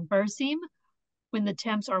say this wrong, berseem, when the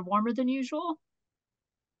temps are warmer than usual?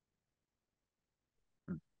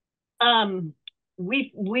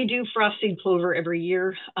 We do frost seed clover every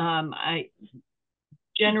year. I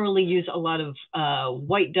generally use a lot of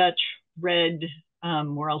white Dutch, red.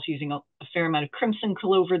 We're also using a fair amount of crimson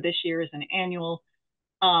clover this year as an annual.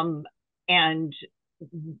 And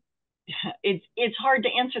it's hard to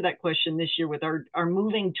answer that question this year with our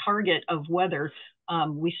moving target of weather.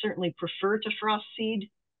 We certainly prefer to frost seed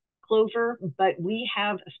clover, but we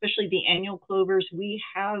have, especially the annual clovers, we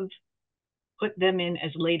have put them in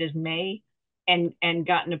as late as May and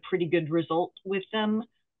gotten a pretty good result with them.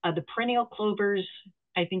 The perennial clovers,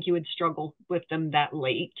 I think you would struggle with them that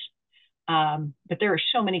late. But there are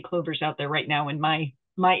so many clovers out there right now, and my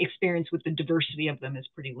experience with the diversity of them is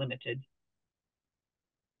pretty limited.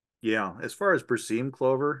 Yeah, as far as berseem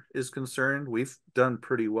clover is concerned, we've done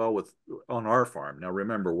pretty well with on our farm. Now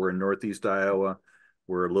remember, we're in Northeast Iowa.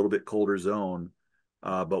 We're a little bit colder zone,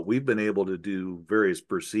 but we've been able to do various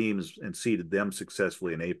berseems and seeded them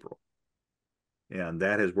successfully in April. And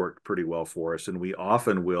that has worked pretty well for us. And we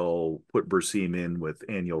often will put berseem in with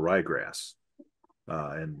annual ryegrass.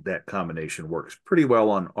 And that combination works pretty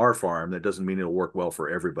well on our farm. That doesn't mean it'll work well for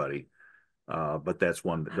everybody, but that's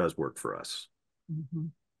one that does work for us. Mm-hmm.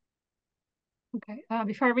 Okay,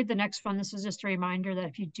 before I read the next one, this is just a reminder that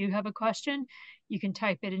if you do have a question, you can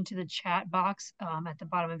type it into the chat box at the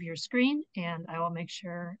bottom of your screen, and I will make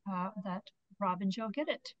sure that Rob and Jill get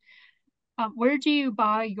it. Where do you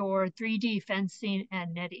buy your 3D fencing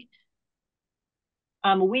and netting?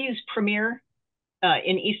 We use Premier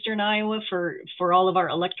in Eastern Iowa for all of our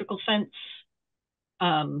electrical fence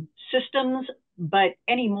systems, but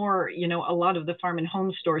anymore, a lot of the farm and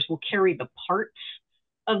home stores will carry the parts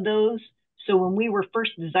of those. So when we were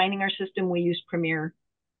first designing our system, we used Premier.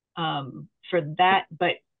 for that.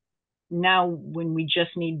 But now when we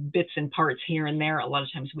just need bits and parts here and there, a lot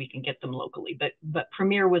of times we can get them locally. But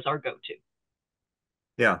Premier was our go-to.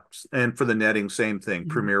 Yeah, and for the netting, same thing.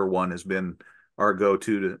 Premier One has been our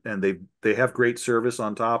go-to, and they have great service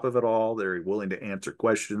on top of it all. They're willing to answer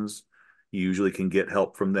questions. You usually can get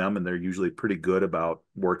help from them, and they're usually pretty good about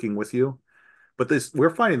working with you. But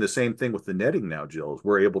we're finding the same thing with the netting now, Jill.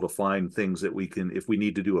 We're able to find things that we can, if we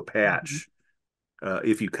need to do a patch,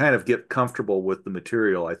 if you kind of get comfortable with the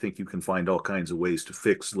material, I think you can find all kinds of ways to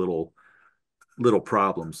fix little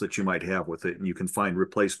problems that you might have with it, and you can find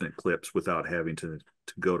replacement clips without having to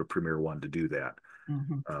go to Premier One to do that.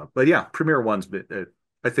 But yeah, Premier One's been,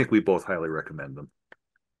 I think we both highly recommend them.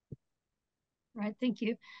 Right, thank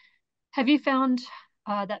you. Have you found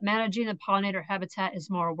that managing the pollinator habitat is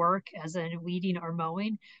more work, as in weeding or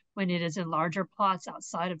mowing, when it is in larger plots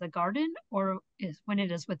outside of the garden, or when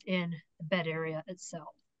it is within the bed area itself?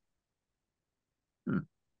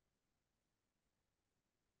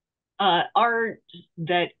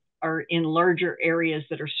 That are in larger areas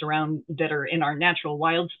that are in our natural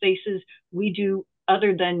wild spaces, we do,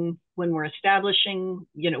 other than when we're establishing,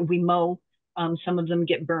 we mow. Some of them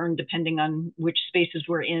get burned depending on which spaces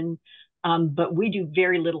we're in. But we do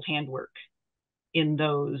very little handwork in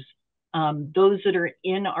those. Those that are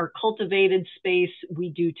in our cultivated space, we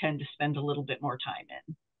do tend to spend a little bit more time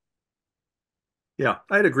in. Yeah,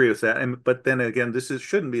 I'd agree with that. But then again,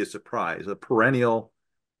 shouldn't be a surprise. A perennial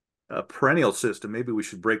system, maybe we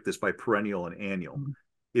should break this by perennial and annual.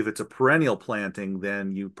 If it's a perennial planting,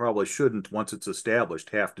 then you probably shouldn't, once it's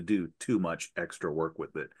established, have to do too much extra work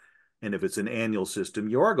with it. And if it's an annual system,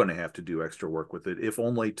 you are going to have to do extra work with it, if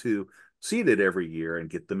only to seed it every year and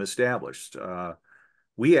get them established.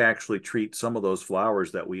 We actually treat some of those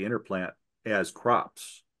flowers that we interplant as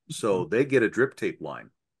crops. So they get a drip tape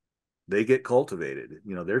line. They get cultivated.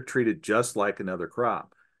 They're treated just like another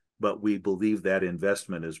crop. But we believe that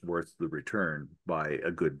investment is worth the return by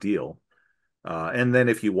a good deal. And then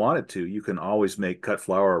if you wanted to, you can always make cut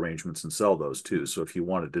flower arrangements and sell those too. So if you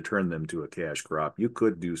wanted to turn them to a cash crop, you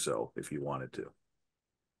could do so if you wanted to.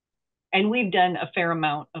 And we've done a fair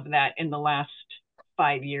amount of that in the last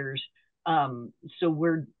 5 years. So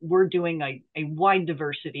we're doing a wide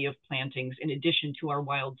diversity of plantings in addition to our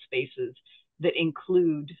wild spaces that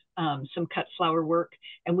include some cut flower work.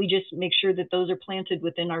 And we just make sure that those are planted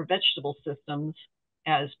within our vegetable systems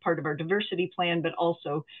as part of our diversity plan, but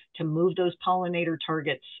also to move those pollinator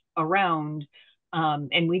targets around.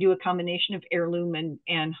 And we do a combination of heirloom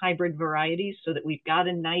and hybrid varieties so that we've got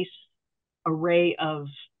a nice array of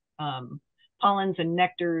pollens and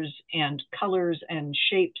nectars and colors and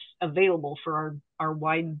shapes available for our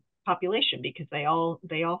wide population, because they all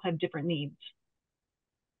have different needs.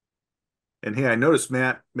 And hey, I noticed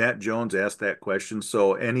Matt Jones asked that question.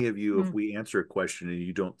 So any of you, if we answer a question and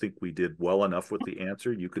you don't think we did well enough with the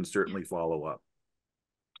answer, you can certainly follow up.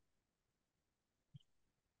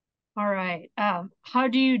 All right. How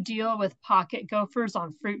do you deal with pocket gophers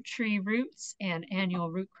on fruit tree roots and annual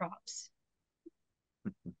root crops?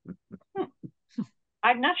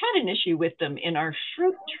 I've not had an issue with them in our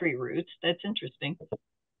fruit tree roots. That's interesting.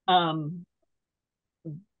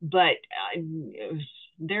 But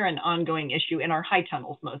they're an ongoing issue in our high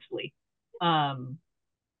tunnels mostly. And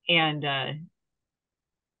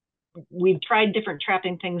we've tried different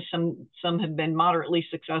trapping things. Some have been moderately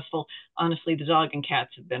successful. Honestly, the dog and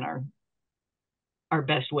cats have been our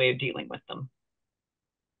best way of dealing with them.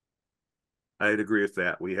 I'd agree with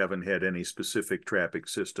that. We haven't had any specific trapping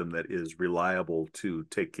system that is reliable to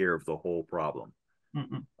take care of the whole problem.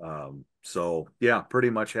 So yeah,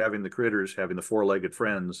 pretty much having the critters, having the four-legged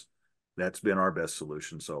friends, that's been our best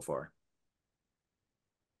solution so far.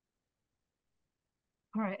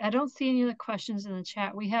 All right, I don't see any other questions in the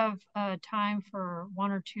chat. We have time for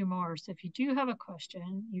one or two more. So if you do have a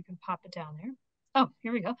question, you can pop it down there. Oh,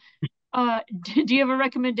 here we go. Do you have a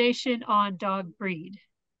recommendation on dog breed?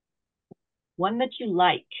 One that you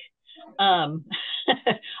like. Our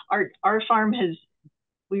farm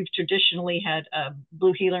we've traditionally had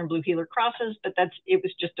blue heeler and blue heeler crosses, but it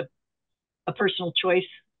was just a personal choice.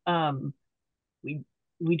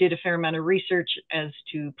 We did a fair amount of research as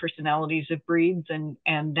to personalities of breeds, and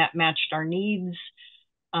that matched our needs.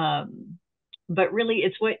 But really,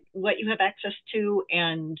 it's what you have access to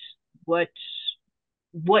and what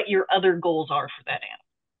your other goals are for that animal.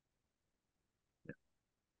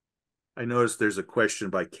 I noticed there's a question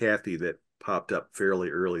by Kathy that popped up fairly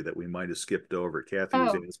early that we might have skipped over. Kathy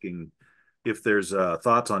was asking if there's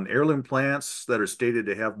thoughts on heirloom plants that are stated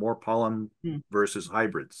to have more pollen versus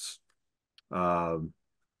hybrids. And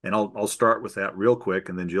I'll start with that real quick,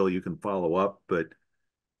 and then Jill, you can follow up. But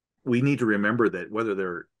we need to remember that whether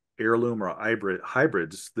they're heirloom or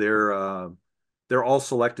hybrids, they're all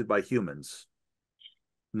selected by humans,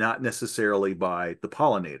 not necessarily by the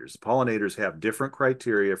pollinators. The pollinators have different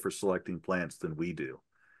criteria for selecting plants than we do.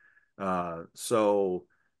 So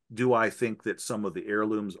do I think that some of the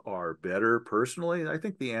heirlooms are better personally? I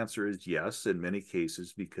think the answer is yes, in many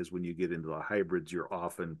cases, because when you get into the hybrids, you're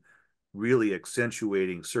often really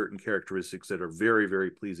accentuating certain characteristics that are very,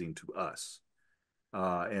 very pleasing to us.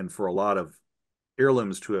 And for a lot of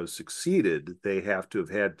heirlooms to have succeeded, they have to have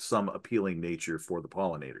had some appealing nature for the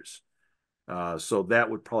pollinators. So that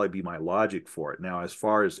would probably be my logic for it. Now, as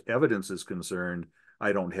far as evidence is concerned,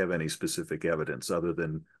 I don't have any specific evidence other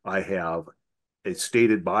than I have a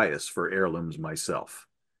stated bias for heirlooms myself.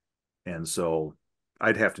 And so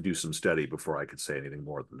I'd have to do some study before I could say anything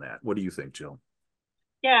more than that. What do you think, Jill?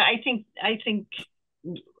 Yeah, I think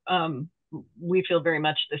we feel very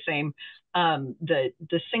much the same.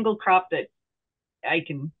 The single crop that I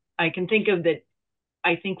can think of that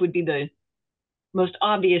I think would be the most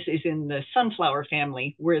obvious is in the sunflower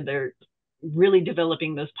family, where they're really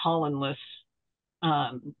developing those pollenless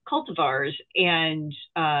cultivars, and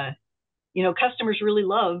customers really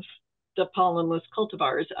love the pollenless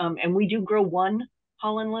cultivars, and we do grow one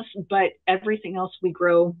pollenless, but everything else we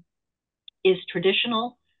grow is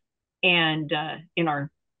traditional, and in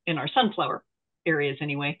our sunflower areas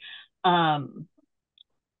anyway. Um,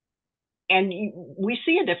 and we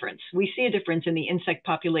see a difference. We see a difference in the insect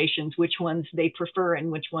populations, which ones they prefer and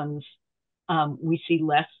which ones we see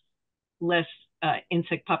less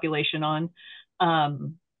insect population on.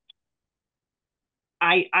 Um,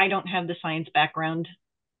 I don't have the science background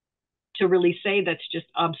to really say. That's just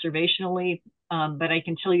observationally, but I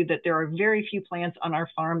can tell you that there are very few plants on our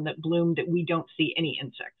farm that bloom that we don't see any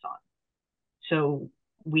insects on. So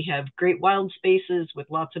we have great wild spaces with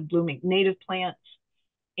lots of blooming native plants,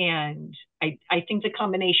 and I think the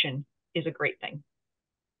combination is a great thing.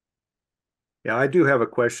 Yeah, I do have a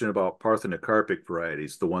question about parthenocarpic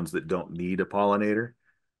varieties, the ones that don't need a pollinator.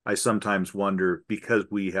 I sometimes wonder, because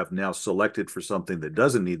we have now selected for something that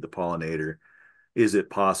doesn't need the pollinator, is it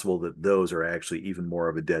possible that those are actually even more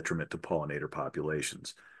of a detriment to pollinator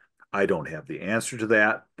populations? I don't have the answer to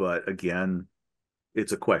that, but again,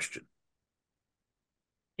 it's a question.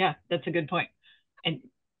 Yeah, that's a good point. And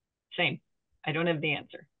same, I don't have the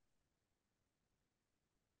answer.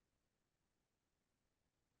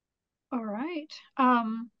 All right.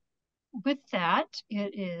 With that,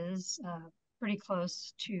 it is pretty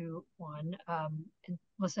close to 1.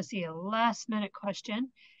 Unless I see a last minute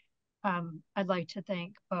question, I'd like to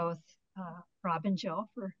thank both Rob and Jill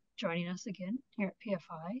for joining us again here at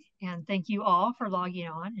PFI. And thank you all for logging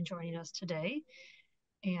on and joining us today.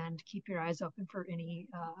 And keep your eyes open for any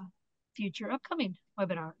future upcoming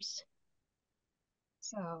webinars.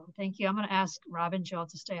 So thank you. I'm going to ask Rob and Jill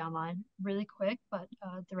to stay online really quick, but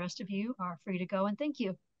the rest of you are free to go, and thank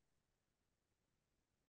you.